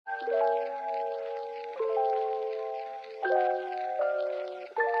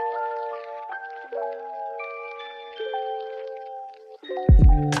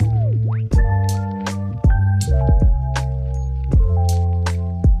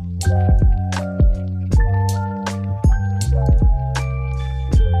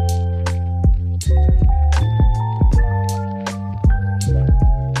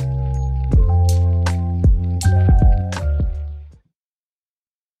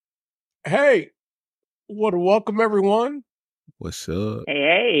Hey, want to welcome everyone What's up?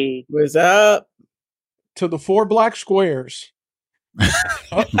 Hey. What's up? to the Four Black Squares,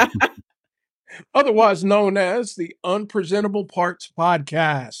 otherwise known as the Unpresentable Parts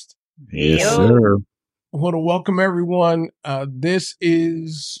Podcast. Yes, Yo. sir. I want to welcome everyone. This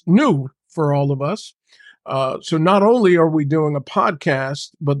is new for all of us. So not only are we doing a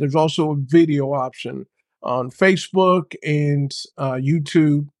podcast, but there's also a video option on Facebook and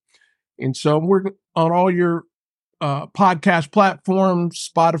YouTube. And so we're on all your podcast platforms,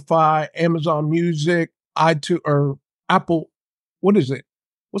 Spotify, Amazon Music, iTunes, or Apple. What is it?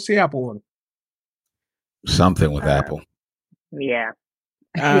 What's the Apple one? Something with Apple. Yeah.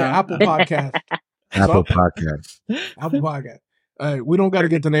 Yeah, Apple Podcast. Apple Podcast. Apple Podcast. We don't got to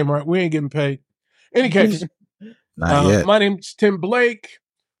get the name right. We ain't getting paid. Any case, Not yet. my name's Tim Blake.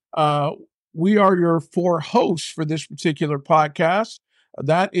 We are your four hosts for this particular podcast.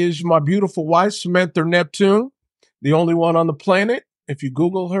 That is my beautiful wife, Samantha Neptune, the only one on the planet. If you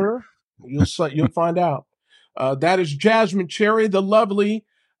Google her, you'll find out. That is Jasmine Cherry, the lovely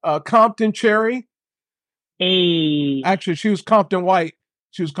Compton Cherry. Hey. Actually, she was Compton White.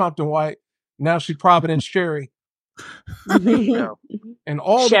 Now she's Providence Cherry. No. And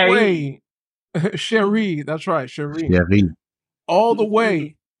all Sherry. the way, Sherry, that's right, Sherry. Sherry. All the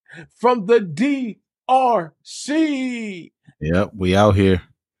way from the DRC. Yep, we out here.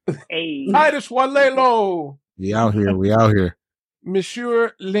 Hey. Titus Walelo, We out here.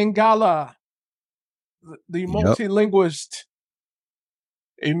 Monsieur Lingala, the multilinguist.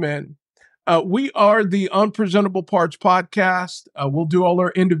 Amen. We are the Unpresentable Parts Podcast. We'll do all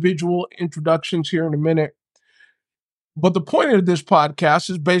our individual introductions here in a minute. But the point of this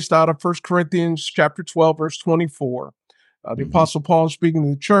podcast is based out of 1 Corinthians chapter 12, verse 24. The Apostle Paul is speaking to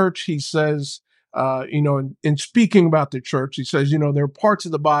the church. He says, in speaking about the church, he says, there are parts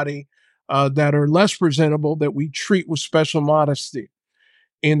of the body that are less presentable that we treat with special modesty.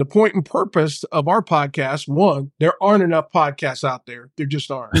 And the point and purpose of our podcast, one, there aren't enough podcasts out there. There just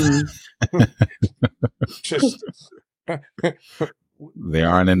aren't. There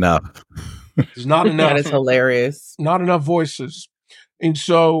aren't enough. There's not enough. That is hilarious. Not enough voices. And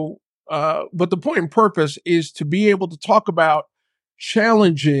so, but the point and purpose is to be able to talk about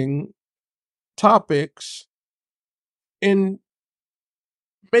challenging topics and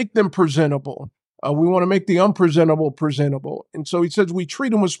make them presentable. We want to make the unpresentable presentable. And so he says we treat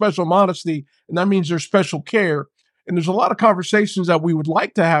them with special modesty, and that means there's special care. And there's a lot of conversations that we would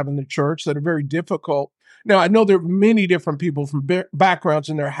like to have in the church that are very difficult. Now, I know there are many different people from backgrounds,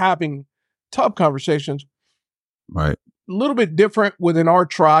 and they're having tough conversations. Right. A little bit different within our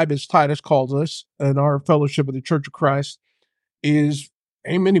tribe, as Titus calls us, and our fellowship of the Church of Christ, is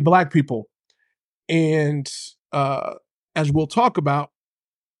ain't many black people. And as we'll talk about,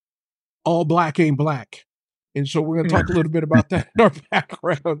 all black ain't black. And so we're going to talk a little bit about that in our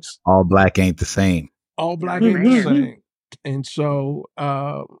backgrounds. All black ain't the same. All black ain't the same. And so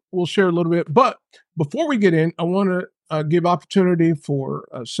we'll share a little bit. But before we get in, I want to give opportunity for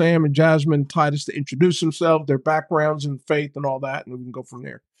Sam and Jasmine, Titus to introduce themselves, their backgrounds and faith and all that, and we can go from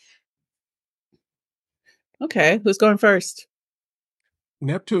there. Okay, who's going first?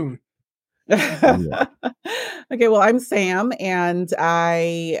 Neptune. Okay, well, I'm Sam, and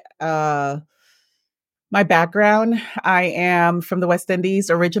my background, I am from the West Indies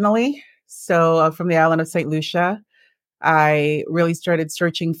originally, so from the island of St. Lucia. I really started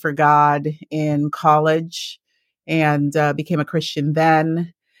searching for God in college and became a Christian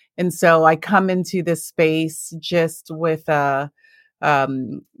then. And so I come into this space just with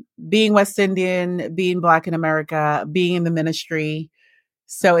being West Indian, being Black in America, being in the ministry.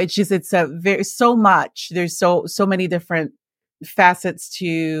 So there's so much. There's so many different facets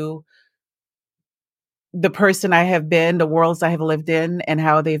to the person I have been, the worlds I have lived in, and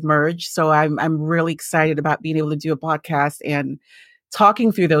how they've merged. So I'm really excited about being able to do a podcast and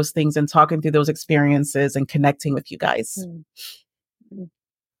talking through those things and talking through those experiences and connecting with you guys.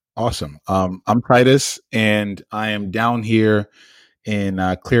 Awesome. I'm Titus, and I am down here in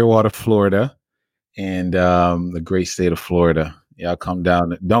Clearwater, Florida, and the great state of Florida. Yeah,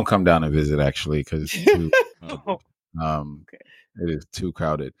 don't come down and visit, actually, because it's too it is too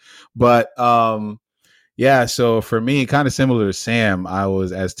crowded. But yeah, so for me, kind of similar to Sam, I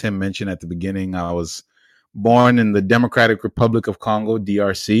was, as Tim mentioned at the beginning, I was born in the Democratic Republic of Congo,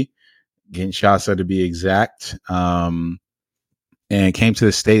 DRC, Kinshasa to be exact, and came to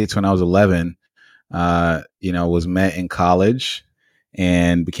the States when I was 11. Was met in college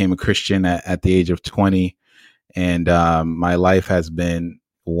and became a Christian at the age of 20. And my life has been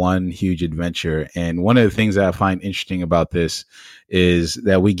one huge adventure. And one of the things that I find interesting about this is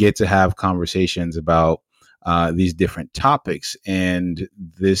that we get to have conversations about these different topics, and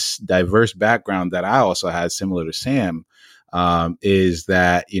this diverse background that I also had, similar to Sam, is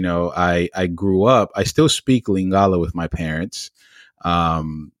that, I grew up, I still speak Lingala with my parents.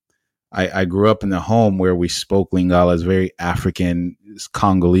 I grew up in a home where we spoke Lingala. It's very African,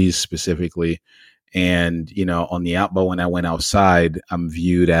 Congolese specifically. And, but when I went outside, I'm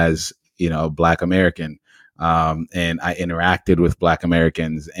viewed as, a Black American. And I interacted with Black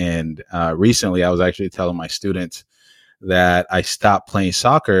Americans. And recently I was actually telling my students that I stopped playing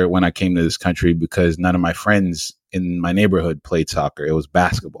soccer when I came to this country because none of my friends in my neighborhood played soccer. It was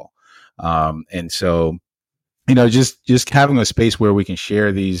basketball. And so, just having a space where we can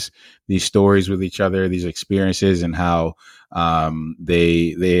share these stories with each other, these experiences, and how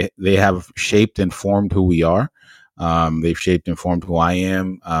they have shaped and formed who we are. They've shaped and formed who I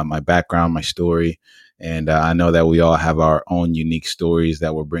am, my background, my story. And I know that we all have our own unique stories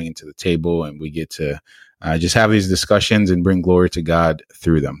that we're bringing to the table, and we get to just have these discussions and bring glory to God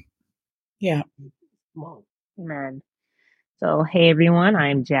through them. Yeah. Amen. So, hey, everyone,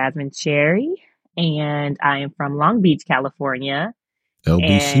 I'm Jasmine Cherry, and I am from Long Beach, California.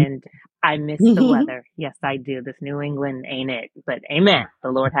 LBC. And I miss the weather. Yes, I do. This New England ain't it, but amen. The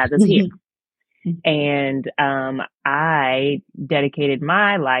Lord has us here. And I dedicated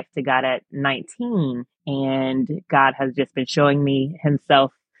my life to God at 19, and God has just been showing me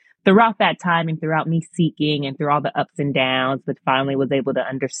himself throughout that time and throughout me seeking and through all the ups and downs, but finally was able to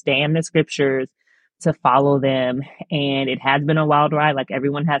understand the scriptures, to follow them. And it has been a wild ride, like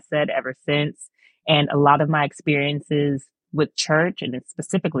everyone has said, ever since. And a lot of my experiences with church, and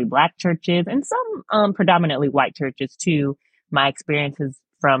specifically Black churches and some predominantly white churches too, my experiences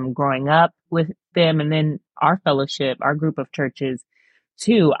from growing up with them, and then our fellowship, our group of churches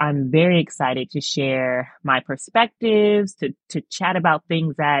too. I'm very excited to share my perspectives, to chat about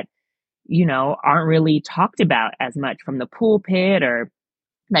things that, aren't really talked about as much from the pulpit, or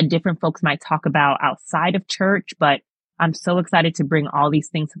that different folks might talk about outside of church. But I'm so excited to bring all these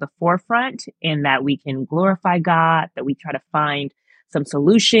things to the forefront, and that we can glorify God, that we try to find some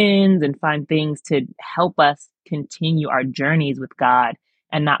solutions and find things to help us continue our journeys with God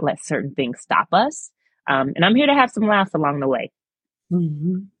and not let certain things stop us. And I'm here to have some laughs along the way.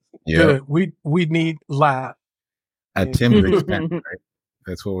 Mm-hmm. Yeah, we need laugh at Tim's expense, right?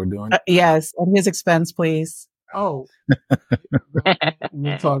 That's what we're doing. Yes, at his expense, please. Oh,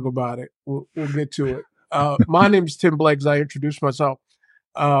 we'll talk about it. We'll get to it. My name is Tim Blake, as I introduced myself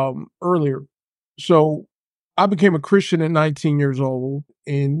earlier. So I became a Christian at 19 years old,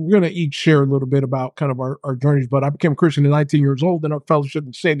 and we're going to each share a little bit about kind of our journeys. But I became a Christian at 19 years old in our fellowship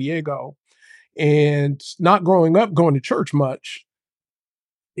in San Diego, and not growing up going to church much.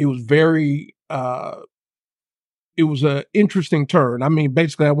 It was it was an interesting turn. I mean,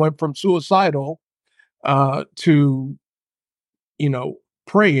 basically I went from suicidal to,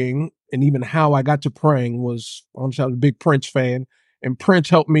 praying. And even how I got to praying was, honestly, I was a big Prince fan, and Prince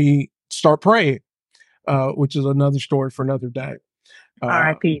helped me start praying, which is another story for another day.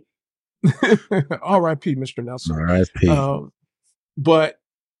 R.I.P. R.I.P. Mr. Nelson. R.I.P. But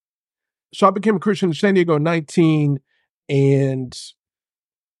so I became a Christian in San Diego at 19, and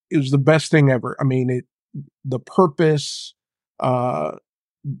it was the best thing ever. I mean, the purpose, I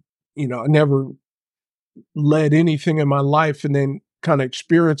never led anything in my life, and then kind of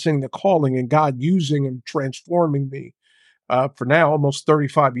experiencing the calling and God using and transforming me for now almost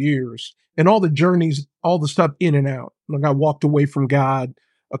 35 years, and all the journeys, all the stuff in and out. Like I walked away from God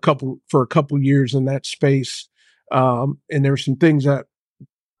for a couple years in that space. And there were some things that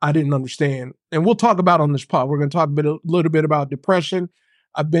I didn't understand, and we'll talk about on this pod. We're going to talk a little bit about depression.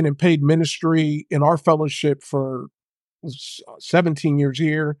 I've been in paid ministry in our fellowship for 17 years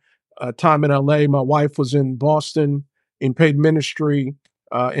here. Time in LA. My wife was in Boston in paid ministry,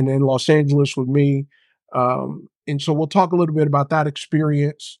 and in Los Angeles with me. And so we'll talk a little bit about that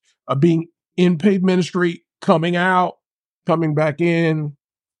experience of being in paid ministry, coming out, coming back in.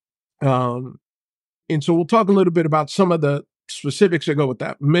 And so we'll talk a little bit about some of the specifics that go with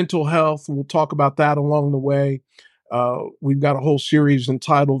that. Mental health, we'll talk about that along the way. We've got a whole series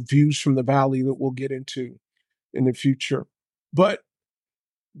entitled Views from the Valley that we'll get into in the future. But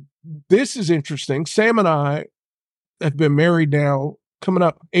this is interesting. Sam and I have been married now, coming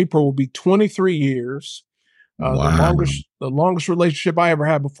up April will be 23 years. Wow. The longest relationship I ever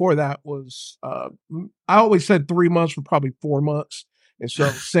had before that was, I always said 3 months, but probably 4 months. And so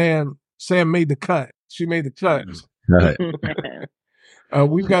Sam made the cut. She made the cut. Right.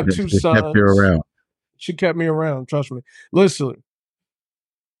 We've got two sons. Kept you around. She kept me around. Trust me. Listen,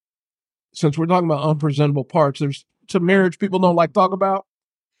 since we're talking about unpresentable parts, there's some marriage people don't like to talk about.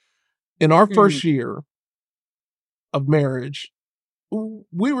 In our first year of marriage,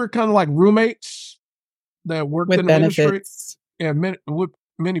 we were kind of like roommates that worked with in the ministry. benefits. Yeah, with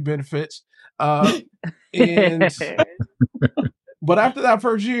many benefits. And but after that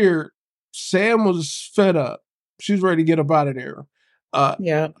first year, Sam was fed up. She's ready to get up out of there.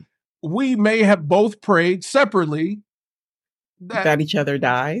 Yeah. We may have both prayed separately That each other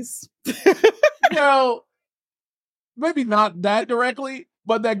dies. Well, maybe not that directly,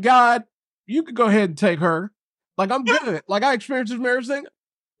 but that God, you could go ahead and take her. Like, I'm good. Like, I experienced this marriage thing.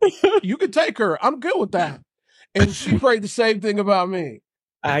 You could take her. I'm good with that. And she prayed the same thing about me.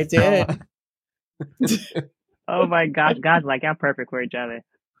 I did. Oh my gosh, God's like, y'all perfect for each other.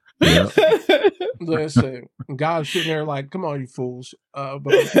 Yeah. Listen, God's sitting there like, come on, you fools.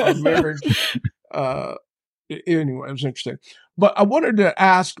 But our marriage, anyway, it was interesting. But I wanted to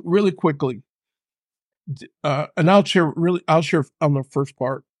ask really quickly, and I'll share on the first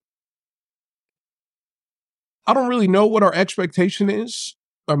part. I don't really know what our expectation is,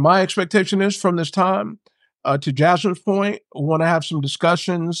 or my expectation is from this time. To Jasmine's point, I want to have some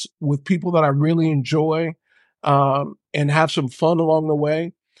discussions with people that I really enjoy, and have some fun along the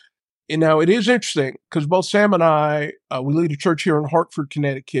way. And now it is interesting because both Sam and I, we lead a church here in Hartford,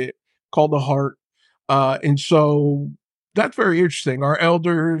 Connecticut called The Heart. And so that's very interesting. Our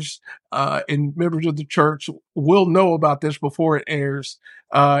elders and members of the church will know about this before it airs.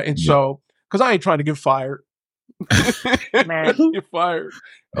 So, because I ain't trying to get fired. Man. Get fired.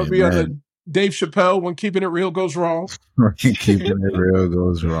 I'll be on the Dave Chappelle when Keeping It Real goes wrong. Keeping it real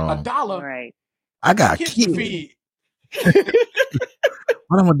goes wrong. $1. Right. I got kids kids. to feed.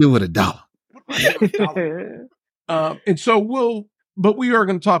 What am I gonna do with $1? And so but we are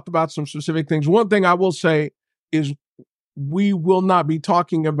going to talk about some specific things. One thing I will say is we will not be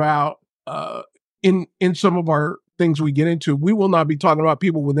talking about, in some of our things we get into, we will not be talking about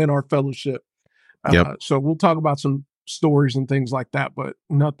people within our fellowship. So we'll talk about some stories and things like that, but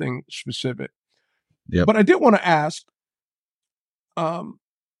nothing specific. But I did want to ask,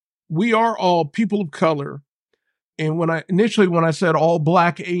 we are all people of color. And when I said all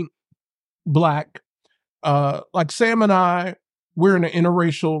black ain't black, like Sam and I, we're in an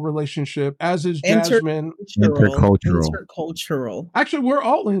interracial relationship, as is Jasmine. Intercultural. Actually, we're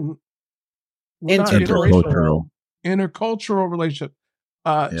all in intercultural relationship.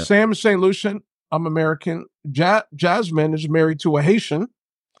 Sam is St. Lucian. I'm American. Jasmine is married to a Haitian.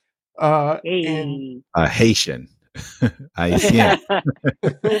 Hey. A Haitian. Haitian.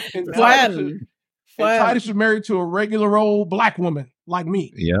 and Titus is married to a regular old black woman like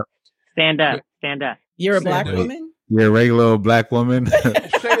me. Yep. Stand up. You're a black woman? You're a regular old black woman.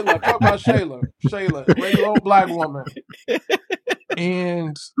 Shayla, talk about Shayla. Shayla, regular old black woman.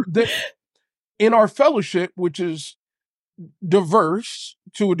 And in our fellowship, which is diverse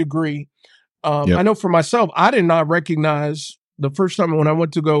to a degree, I know for myself, I did not recognize the first time when I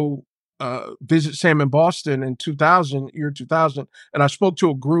went to go visit Sam in Boston in 2000, and I spoke to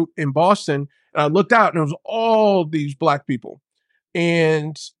a group in Boston, and I looked out and it was all these black people.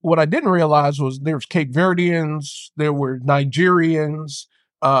 And what I didn't realize was there was Cape Verdeans, there were Nigerians,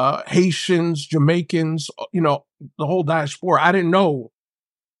 Haitians, Jamaicans, the whole diaspora. I didn't know.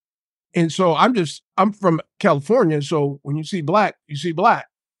 And so I'm from California. So when you see black, you see black.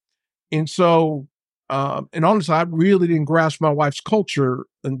 And so, and honestly, I really didn't grasp my wife's culture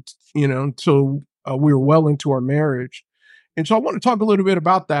until we were well into our marriage. And so I want to talk a little bit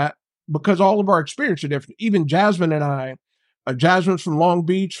about that because all of our experiences are different. Even Jasmine and I, Jasmine's from Long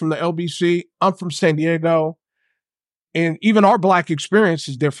Beach, from the LBC. I'm from San Diego. And even our black experience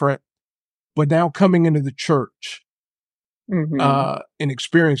is different. But now coming into the church and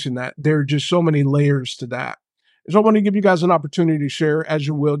experiencing that, there are just so many layers to that. So I want to give you guys an opportunity to share, as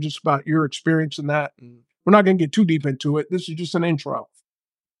you will, just about your experience in that. And we're not going to get too deep into it. This is just an intro.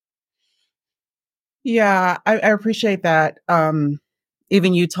 Yeah, I appreciate that.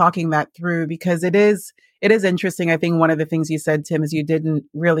 Even you talking that through, because it is interesting. I think one of the things you said, Tim, is you didn't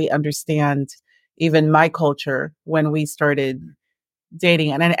really understand even my culture when we started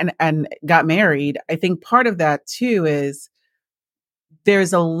dating and got married. I think part of that too is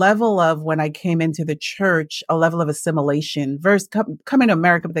there's a level of, when I came into the church, a level of assimilation versus coming to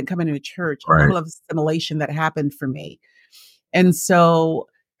America, but then coming to a church, a level of assimilation that happened for me. And so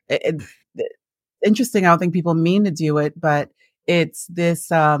interesting. I don't think people mean to do it, but it's this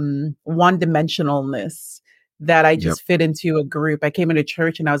one-dimensionalness that I just fit into a group. I came into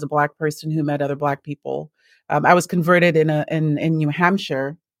church and I was a black person who met other black people. I was converted in New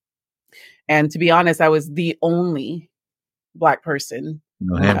Hampshire. And to be honest, I was the only black person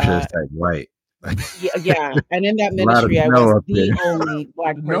New Hampshire is like white. Yeah. And in that A lot of ministry, I snow was up the there. only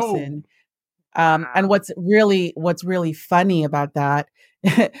Black No. person. And what's really funny about that,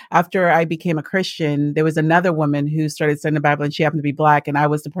 after I became a Christian, there was another woman who started studying the Bible, and she happened to be Black, and I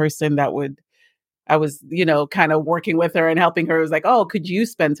was the person I was, kind of working with her and helping her. It was like, oh, could you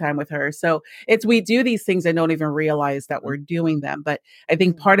spend time with her? So we do these things and don't even realize that we're doing them. But I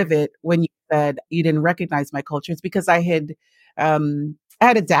think part of it, when you said you didn't recognize my culture, it's because I had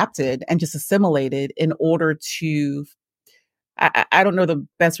adapted and just assimilated in order to, I don't know the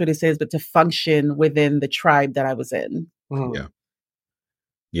best way to say this, but to function within the tribe that I was in. Yeah.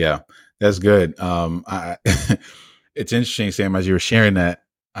 Yeah, that's good. It's interesting, Sam, as you were sharing that,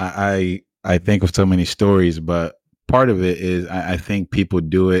 I think of so many stories, but part of it is I think people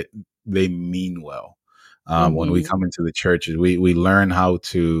do it, they mean well. When we come into the churches, we learn how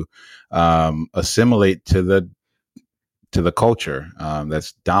to assimilate to the culture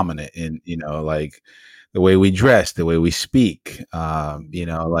that's dominant in, like the way we dress, the way we speak,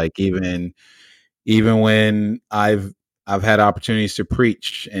 like even when I've had opportunities to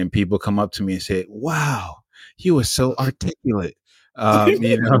preach and people come up to me and say, "Wow, you were so articulate."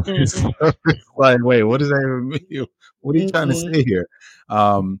 It's like, wait, what does that even mean? What are you trying to say here?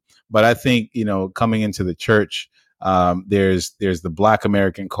 But I think, coming into the church, there's the Black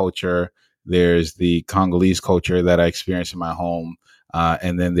American culture, there's the Congolese culture that I experienced in my home,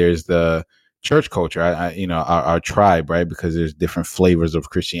 and then there's the church culture. Our tribe, right? Because there's different flavors of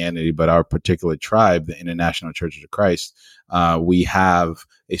Christianity, but our particular tribe, the International Churches of Christ, we have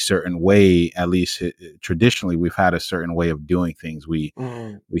a certain way, at least traditionally, we've had a certain way of doing things. We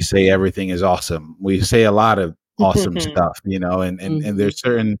say everything is awesome. We say a lot of awesome stuff, and there's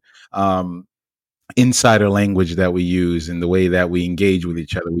certain insider language that we use and the way that we engage with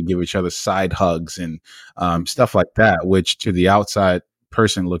each other. We give each other side hugs and stuff like that, which to the outside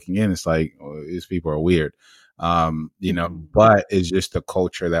person looking in, it's like, oh, these people are weird, but it's just the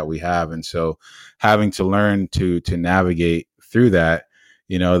culture that we have. And so having to learn to navigate through that,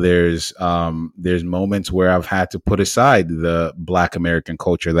 there's moments where I've had to put aside the Black American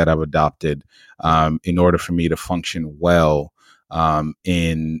culture that I've adopted in order for me to function well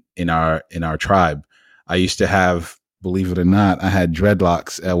in our tribe. I used to have, believe it or not, I had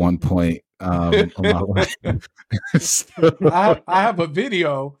dreadlocks at one point. On my life. So, I have a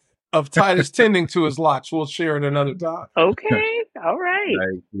video of Titus tending to his locks. We'll share it another time. Okay, all right.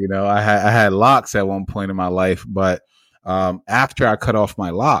 I had locks at one point in my life, but after I cut off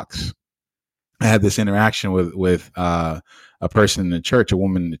my locks, I had this interaction with a person in the church, a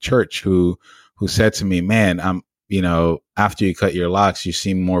woman in the church, who said to me, "Man, after you cut your locks, you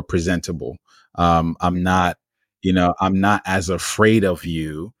seem more presentable. I'm not as afraid of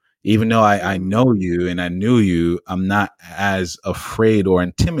you." Even though I know you and I knew you, I'm not as afraid or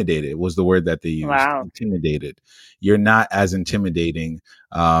intimidated was the word that they used. Wow. Intimidated. You're not as intimidating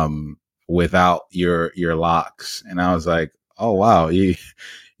without your locks. And I was like, oh, wow. You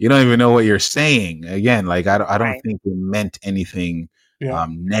don't even know what you're saying. Again, like, I don't think they meant anything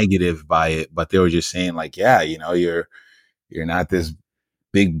negative by it, but they were just saying like, yeah, you're not this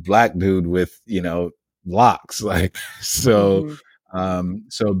big Black dude with, locks. Like, so,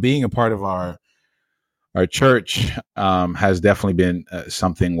 so being a part of our church has definitely been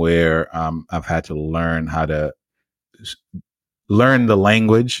something where I've had to learn how to learn the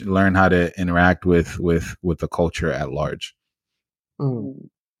language, learn how to interact with the culture at large.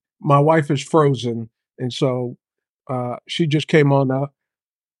 My wife is frozen, and so she just came on up.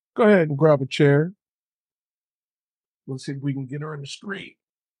 Go ahead and grab a chair. Let's see if we can get her in the screen.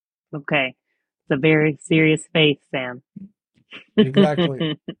 Okay. It's a very serious face, Sam.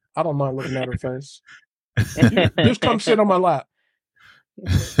 Exactly. I don't mind looking at her face. Just come sit on my lap.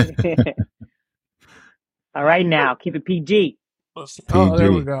 All right, now keep it PG. Oh,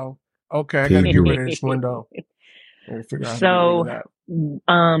 there we go. Okay, I got to get rid of this window. We'll figure out how to do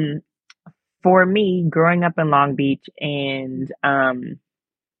that. For me, growing up in Long Beach and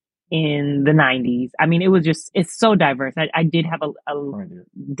in the 90s, I mean, it's so diverse. I did have a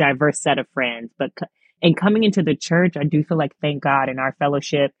diverse set of friends, but and coming into the church, I do feel like, thank God, in our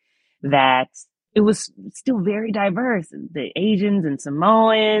fellowship that it was still very diverse. The Asians and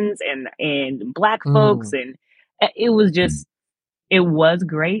Samoans and Black folks. And it was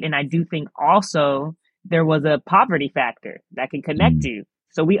great. And I do think also there was a poverty factor that can connect you.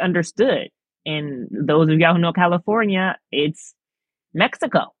 So we understood. And those of y'all who know California, it's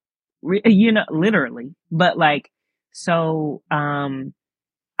Mexico, literally. But so,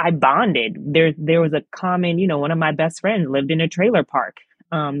 I bonded. There was a common, one of my best friends lived in a trailer park,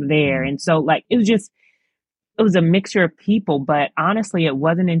 there. And so it was just, it was a mixture of people, but honestly, it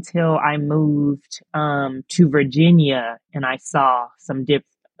wasn't until I moved to Virginia and I saw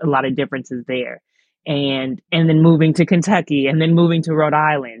a lot of differences there, and then moving to Kentucky and then moving to Rhode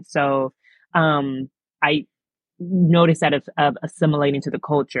Island. So I noticed that of assimilating to the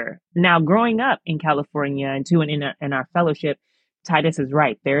culture. Now, growing up in California and too in our fellowship, Titus is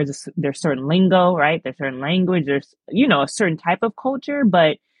right. There's certain lingo, right? There's certain language. There's a certain type of culture,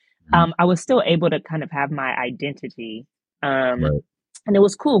 but I was still able to kind of have my identity. Right. And it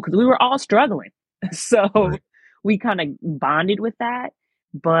was cool because we were all struggling. So Right. we kind of bonded with that.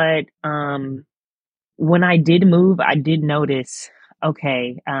 But when I did move, I did notice,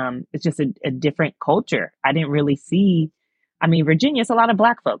 okay, it's just a different culture. I didn't really see. I mean, Virginia, it's a lot of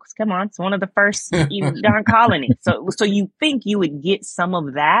Black folks. Come on, it's one of the first darn colonies. So you think you would get some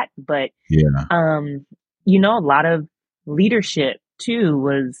of that, but Yeah. a lot of leadership too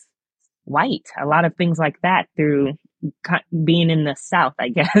was white. A lot of things like that through being in the South, I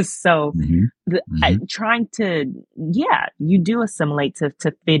guess. So trying to, you do assimilate to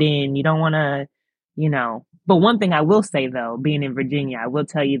fit in. You don't want to, But one thing I will say though, being in Virginia, I will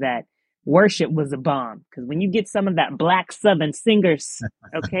tell you that worship was a bomb, because when you get some of that Black Southern singers,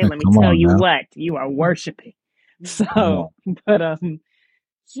 okay, let me tell you what, you are worshiping. So, but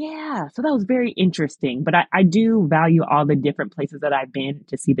yeah, so that was very interesting. But I do value all the different places that I've been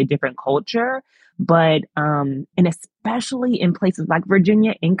to see the different culture. But and especially in places like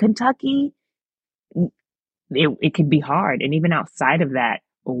Virginia and Kentucky, it could be hard. And even outside of that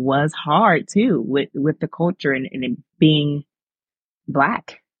was hard too, with the culture and it being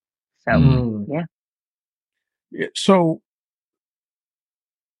Black. So yeah. So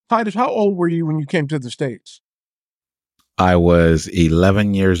Titus, how old were you when you came to the States? I was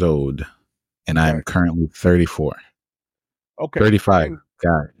 11 years old, and I'm currently 34. Okay. 35.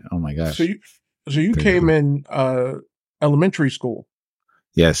 God. Oh my gosh. So you came in elementary school.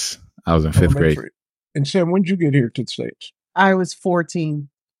 Yes. I was in fifth grade. And Sam, when did you get here to the States? I was 14.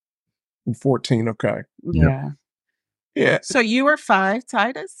 14, okay. Yeah. Yeah. So you were 5,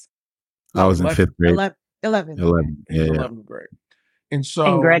 Titus? I was in 5th grade. 11. 11. Yeah. 11th grade. And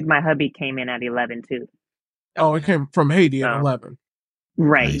Greg, my hubby, came in at 11 too. Oh, it came from Haiti at 11.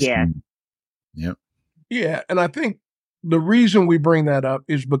 Right, Nice. yeah. Yep. Yeah, and I think the reason we bring that up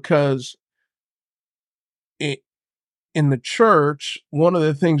is because in the church, one of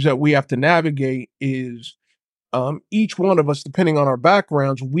the things that we have to navigate is each one of us, depending on our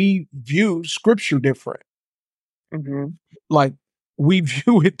backgrounds, we view scripture different. Mm-hmm. Like, we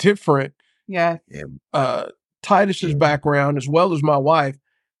view it different. Yeah. Titus's background, as well as my wife,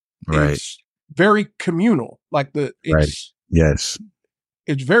 it's very communal. Yes.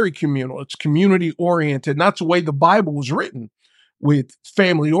 It's very communal. It's community oriented. And that's the way the Bible was written, with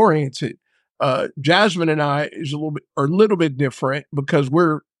family oriented. Jasmine and I are a little bit different because we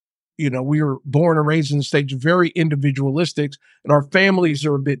were born and raised in the States, very individualistic, and our families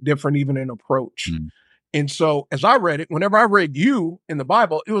are a bit different, even in approach. And so as I read it, whenever I read you in the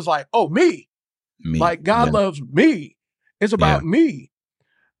Bible, it was like, oh, me. Like, God loves me. It's about me.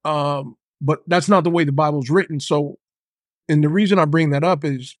 But that's not the way the Bible's written. So, and the reason I bring that up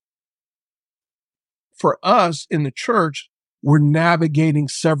is, for us in the church, we're navigating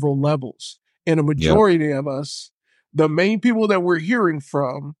several levels. And a majority of us, the main people that we're hearing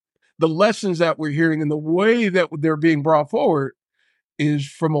from, the lessons that we're hearing, and the way that they're being brought forward is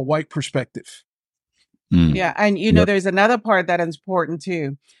from a white perspective. Yeah. And, there's another part that is important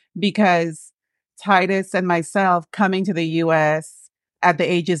too, because Titus and myself coming to the U.S. at the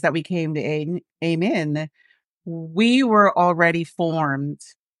ages that we came to aim in, we were already formed.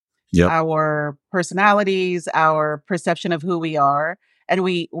 Our personalities, our perception of who we are. And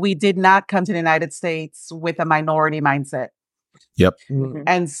we did not come to the United States with a minority mindset. Mm-hmm.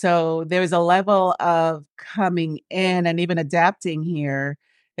 And so there's a level of coming in and even adapting here.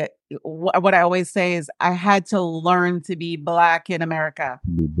 What I always say is I had to learn to be Black in America.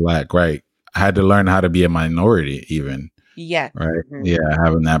 Be Black, right. I had to learn how to be a minority even. Yeah. Right. Yeah.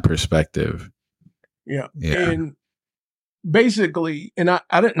 Having that perspective. Yeah. And basically, and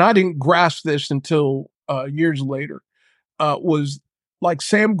I didn't grasp this until years later, was like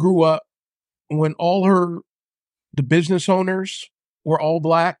Sam grew up when the business owners were all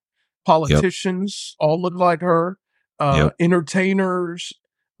Black, politicians all looked like her, entertainers,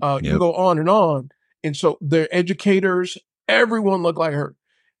 you go on and on. And so the educators, everyone looked like her.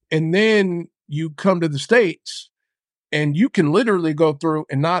 And then you come to the States and you can literally go through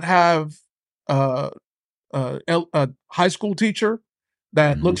and not have a high school teacher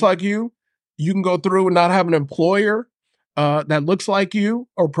that looks like you. You can go through and not have an employer that looks like you,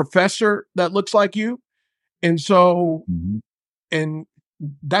 or professor that looks like you. And so, and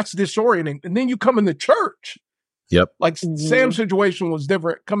that's disorienting. And then you come in the church. Yep. Like Sam's situation was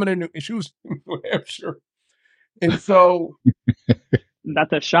different. Coming in, she was in New Hampshire. And so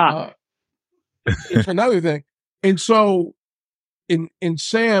that's a shock. It's another thing. And so in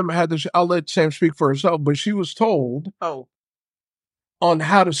Sam had this, I'll let Sam speak for herself, but she was told on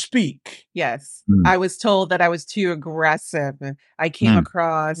how to speak. Yes. I was told that I was too aggressive. I came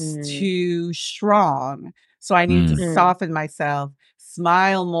across too strong. So I need to soften myself,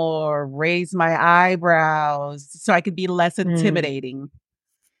 smile more, raise my eyebrows so I could be less intimidating.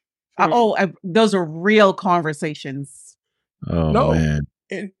 Those are real conversations. Oh, man.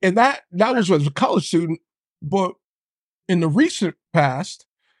 And that was as a college student, but in the recent past,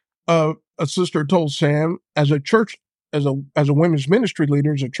 a sister told Sam, as a women's ministry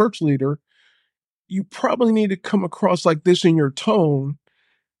leader, as a church leader, you probably need to come across like this in your tone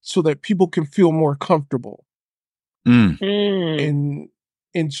so that people can feel more comfortable. And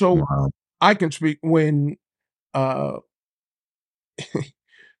so I can speak when I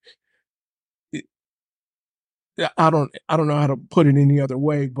don't know how to put it any other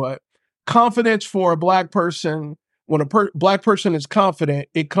way, but confidence for a Black person, when a Black person is confident,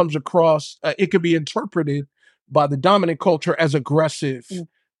 it comes across, it could be interpreted by the dominant culture as aggressive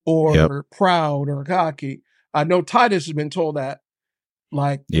or proud or cocky. I know Titus has been told that.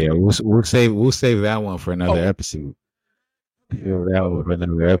 Like, we'll save that one for another episode. That one for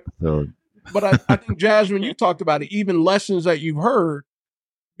another episode. But I think, Jasmine, you talked about it. Even lessons that you've heard,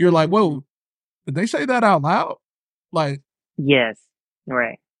 you're like, whoa, did they say that out loud? Like, yes,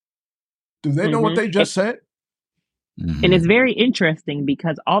 right. Do they know what they just said? And it's very interesting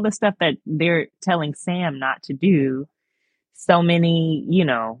because all the stuff that they're telling Sam not to do, so many,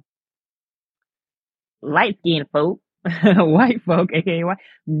 light-skinned folk, white folk, aka white,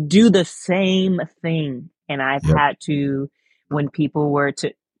 do the same thing. And I've had to, when people were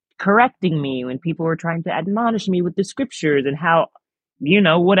correcting me, when people were trying to admonish me with the scriptures and how,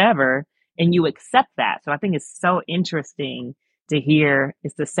 whatever, and you accept that. So I think it's so interesting to hear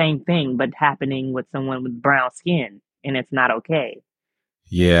it's the same thing, but happening with someone with brown skin, and it's not okay.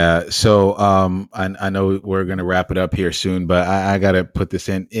 Yeah. So I know we're going to wrap it up here soon, but I got to put this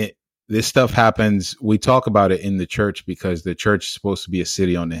in. This stuff happens. We talk about it in the church because the church is supposed to be a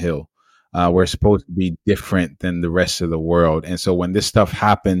city on the hill. We're supposed to be different than the rest of the world. And so when this stuff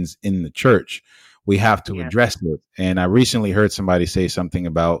happens in the church, we have to address it. And I recently heard somebody say something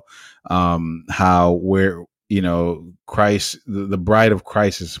about how we're, Christ, the bride of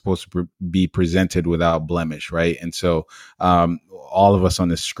Christ is supposed to be presented without blemish, right? And so all of us on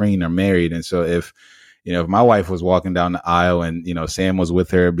the screen are married. And so if my wife was walking down the aisle and, Sam was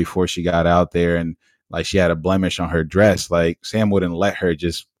with her before she got out there and like she had a blemish on her dress, like Sam wouldn't let her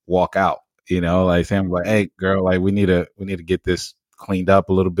just walk out, like Sam was like, hey girl, like we need to get this cleaned up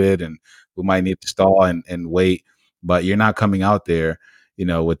a little bit and we might need to stall and wait, but you're not coming out there,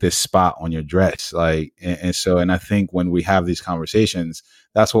 with this spot on your dress. Like, and I think when we have these conversations,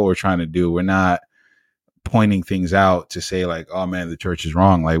 that's what we're trying to do. We're not pointing things out to say like, oh man, the church is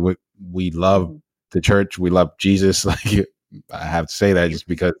wrong. Like we love the church. We love Jesus. Like I have to say that just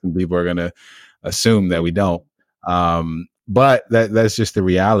because people are going to assume that we don't. But that's just the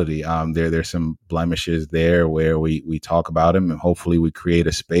reality. There's some blemishes there where we talk about them, and hopefully we create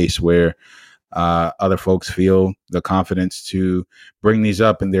a space where other folks feel the confidence to bring these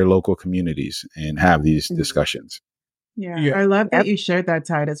up in their local communities and have these discussions. Yeah. I love that you shared that,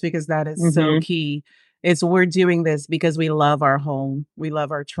 Titus, because that is so key. We're doing this because we love our home. We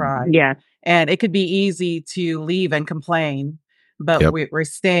love our tribe. Yeah. And it could be easy to leave and complain, but we're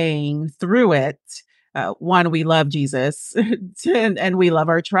staying through it. One, we love Jesus and we love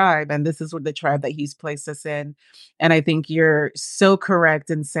our tribe. And this is what the tribe that he's placed us in. And I think you're so correct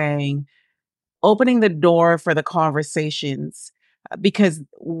in saying, opening the door for the conversations, because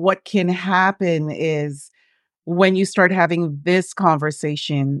what can happen is when you start having this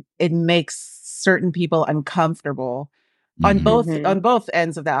conversation, it makes certain people uncomfortable on both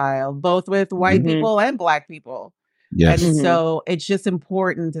ends of the aisle, both with white people and Black people. Yes. And so it's just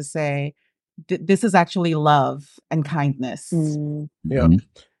important to say, this is actually love and kindness. Yeah.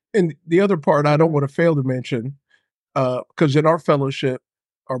 And the other part I don't want to fail to mention, because in our fellowship,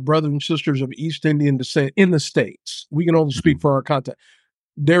 our brothers and sisters of East Indian descent in the States, we can only speak for our content.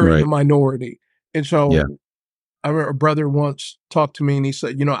 They're in the minority. And so I remember a brother once talked to me and he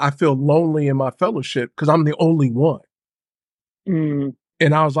said, I feel lonely in my fellowship because I'm the only one. And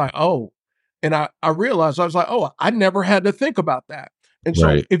I was like, oh. And I realized, I was like, oh, I never had to think about that. And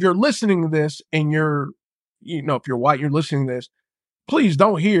so if you're listening to this and you're, if you're white, you're listening to this, please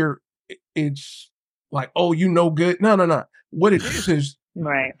don't hear it's like, oh, you know good. No. What it is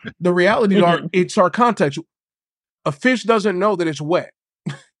Right. the realities are, it's our context. A fish doesn't know that it's wet.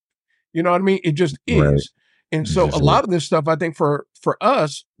 You know what I mean? It just is. Right. And so a lot of this stuff, I think for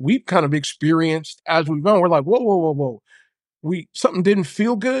us, we've kind of experienced as we've gone. We're like, whoa. Something didn't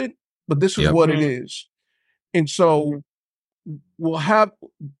feel good, but this is what it is. And so we'll have,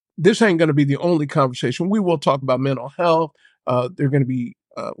 this ain't going to be the only conversation. We will talk about mental health. They're going to be,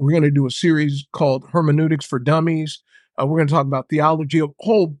 we're going to do a series called Hermeneutics for Dummies. We're going to talk about theology, a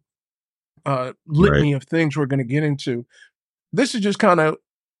whole litany of things we're going to get into. This is just kind of,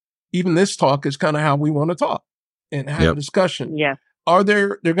 even this talk is kind of how we want to talk and have a discussion. Yeah. Are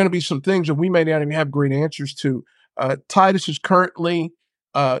there going to be some things that we may not even have great answers to? Titus is currently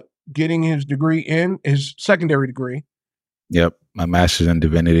getting his degree in his secondary degree. Yep. My master's in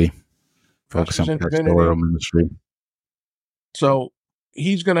divinity. Focus on pastoral ministry. So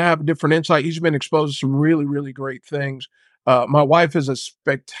he's going to have a different insight. He's been exposed to some really, really great things. My wife is a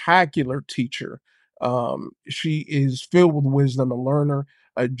spectacular teacher. She is filled with wisdom, a learner.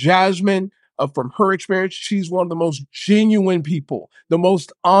 Jasmine, from her experience, she's one of the most genuine people, the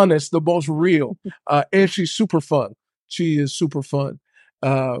most honest, the most real, and she's super fun. She is super fun.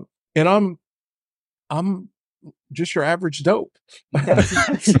 And I'm just your average dope.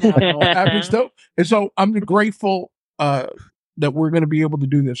 Average dope. And so I'm grateful that we're going to be able to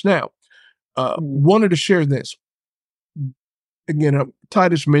do this now. Wanted to share this. Again,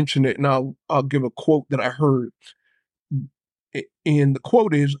 Titus mentioned it, and I'll give a quote that I heard. And the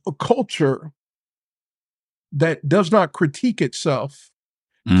quote is, a culture that does not critique itself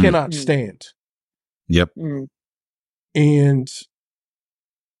cannot stand. Yep. And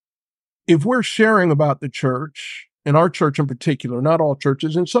if we're sharing about the church, and our church in particular, not all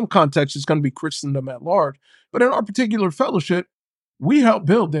churches, in some contexts, it's going to be Christendom at large, but in our particular fellowship, we help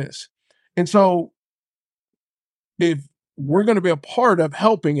build this. And so if we're going to be a part of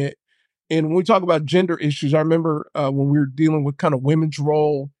helping it, and when we talk about gender issues, I remember when we were dealing with kind of women's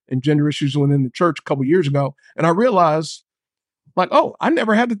role and gender issues within the church a couple of years ago, and I realized, like, oh, I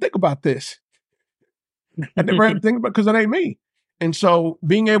never had to think about this. I never had to think about it because it ain't me. And so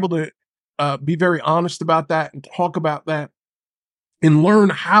being able to be very honest about that and talk about that and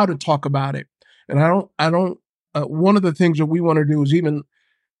learn how to talk about it. And I don't, one of the things that we want to do is, even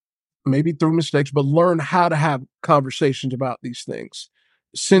maybe through mistakes, but learn how to have conversations about these things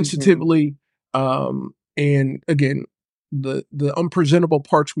sensitively. And again, the unpresentable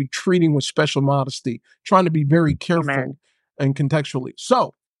parts we treating with special modesty, trying to be very careful and contextually.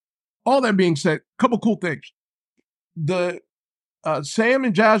 So all that being said, a couple cool things. The Sam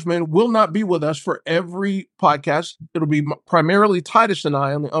and Jasmine will not be with us for every podcast. It'll be primarily Titus and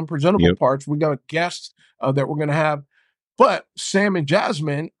I on the unpresentable parts. We got guests that we're going to have, but Sam and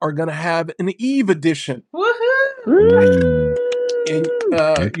Jasmine are going to have an Eve edition. Woohoo! And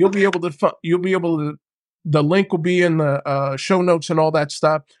you'll be able to, the link will be in the show notes and all that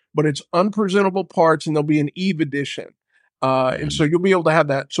stuff, but it's unpresentable parts and there'll be an Eve edition. And so you'll be able to have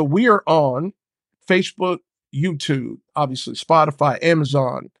that. So we are on Facebook, YouTube, obviously Spotify,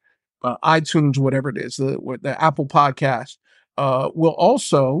 Amazon, iTunes, whatever it is, the Apple Podcast. We'll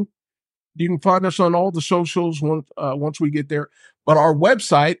also, you can find us on all the socials once we get there. But our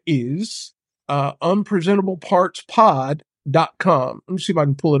website is unpresentablepartspod.com. Let me see if I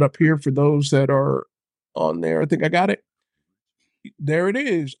can pull it up here for those that are on there. I think I got it. There it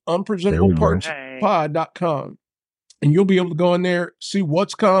is, unpresentablepartspod.com. And you'll be able to go in there, see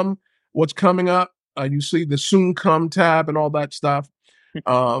what's coming up. You see the soon come tab and all that stuff.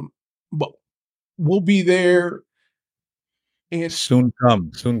 But we'll be there. And soon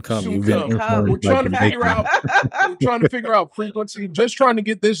come. You've been influenced. We're trying to figure out frequency. Just trying to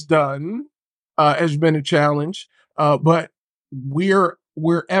get this done has been a challenge. But we're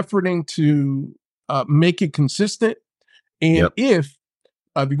efforting to make it consistent. And if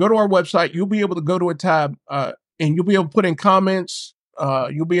you go to our website, you'll be able to go to a tab and you'll be able to put in comments.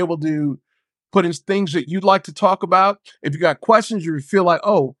 You'll be able to put in things that you'd like to talk about. If you got questions, you feel like,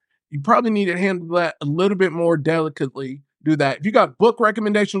 oh, you probably need to handle that a little bit more delicately, do that. If you got book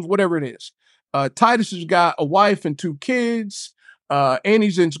recommendations, whatever it is. Titus has got a wife and 2 kids.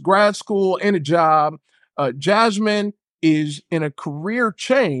 Annie's in grad school and a job. Jasmine is in a career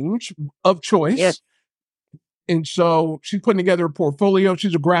change of choice. Yes. And so she's putting together a portfolio.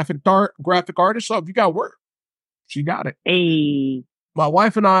 She's a graphic artist. So if you got work, she got it. Hey. My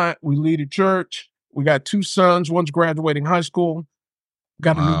wife and I, we lead a church. We got 2 sons. One's graduating high school.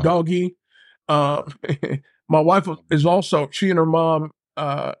 Got a new doggy. My wife is also, she and her mom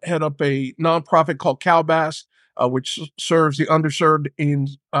head up a nonprofit called Calbass, which serves the underserved in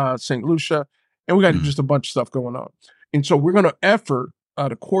St. Lucia. and we got just a bunch of stuff going on. And so we're going to effort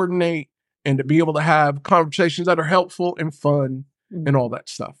to coordinate and to be able to have conversations that are helpful and fun and all that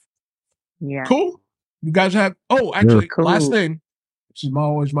stuff. Yeah. Cool. You guys have, actually, cool. last thing. This is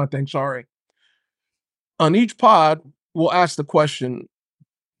always my thing. Sorry. On each pod, we'll ask the question,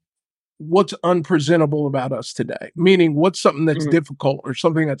 what's unpresentable about us today? Meaning, what's something that's difficult or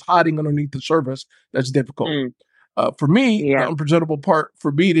something that's hiding underneath the surface that's difficult? For me, the unpresentable part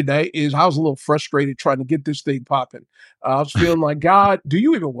for me today is I was a little frustrated trying to get this thing popping. I was feeling like, God, do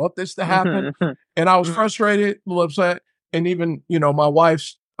you even want this to happen? And I was frustrated, a little upset. And even, my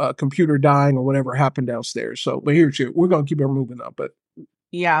wife's computer dying or whatever happened downstairs. So, but here's you. We're going to keep it moving up. But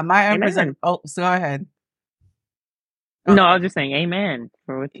yeah, my unpresentable. Oh, so go ahead. No, I was just saying amen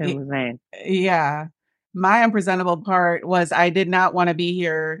for what Tim was saying. Yeah. My unpresentable part was I did not want to be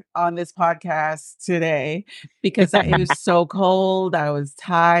here on this podcast today because it was so cold. I was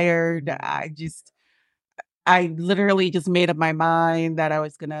tired. I literally just made up my mind that I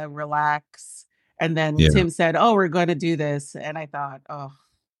was going to relax. And then Tim said, we're going to do this. And I thought, so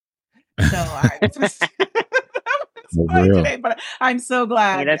I'm just today, but I'm so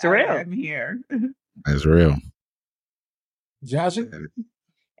glad that's real. I'm here. That's real. Jazzy?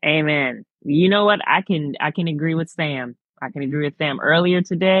 Amen. You know what? I can agree with Sam. I can agree with Sam. Earlier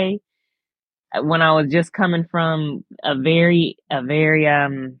today, when I was just coming from a very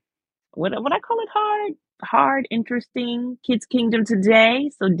what I call it, hard, interesting Kids Kingdom today.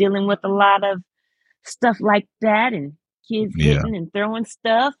 So dealing with a lot of stuff like that and kids hitting and throwing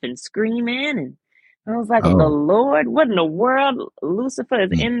stuff and screaming, and I was like, the Lord, what in the world? Lucifer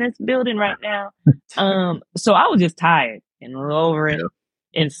is in this building right now. So I was just tired and over it.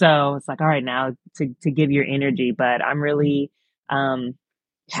 And so it's like, all right, now to give your energy, but I'm really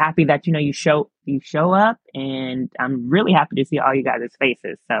happy that you show up, and I'm really happy to see all you guys'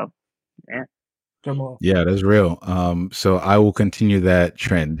 faces. So yeah. Come on. Yeah, that's real. So I will continue that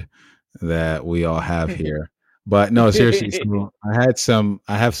trend that we all have here. But no, seriously, so I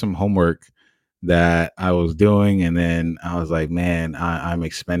have some homework that I was doing, and then I was like, man, I'm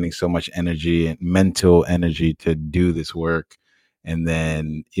expending so much energy and mental energy to do this work. And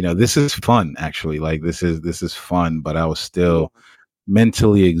then, this is fun, actually. Like this is fun, but I was still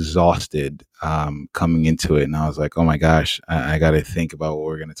mentally exhausted coming into it. And I was like, oh my gosh, I got to think about what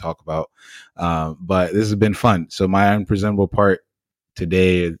we're going to talk about. But this has been fun. So my unpresentable part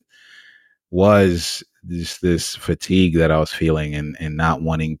today was this fatigue that I was feeling and not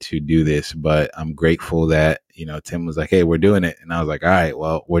wanting to do this. But I'm grateful that, Tim was like, hey, we're doing it. And I was like, all right,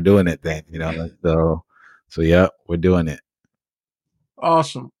 well, we're doing it then, so yeah, we're doing it.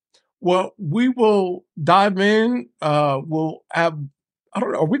 Awesome. Well, we will dive in. We'll have, I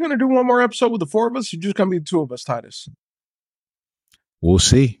don't know, are we going to do one more episode with the four of us or just going to be the two of us, Titus? We'll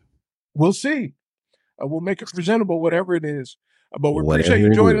see. We'll see. We'll make it presentable, whatever it is. But we appreciate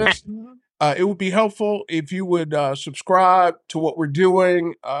you joining us. It would be helpful if you would subscribe to what we're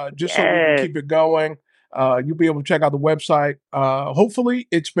doing, just so we can keep it going. You'll be able to check out the website. Hopefully,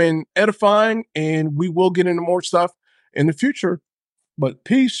 it's been edifying, and we will get into more stuff in the future. But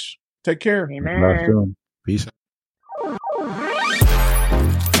peace. Take care. Amen. Peace.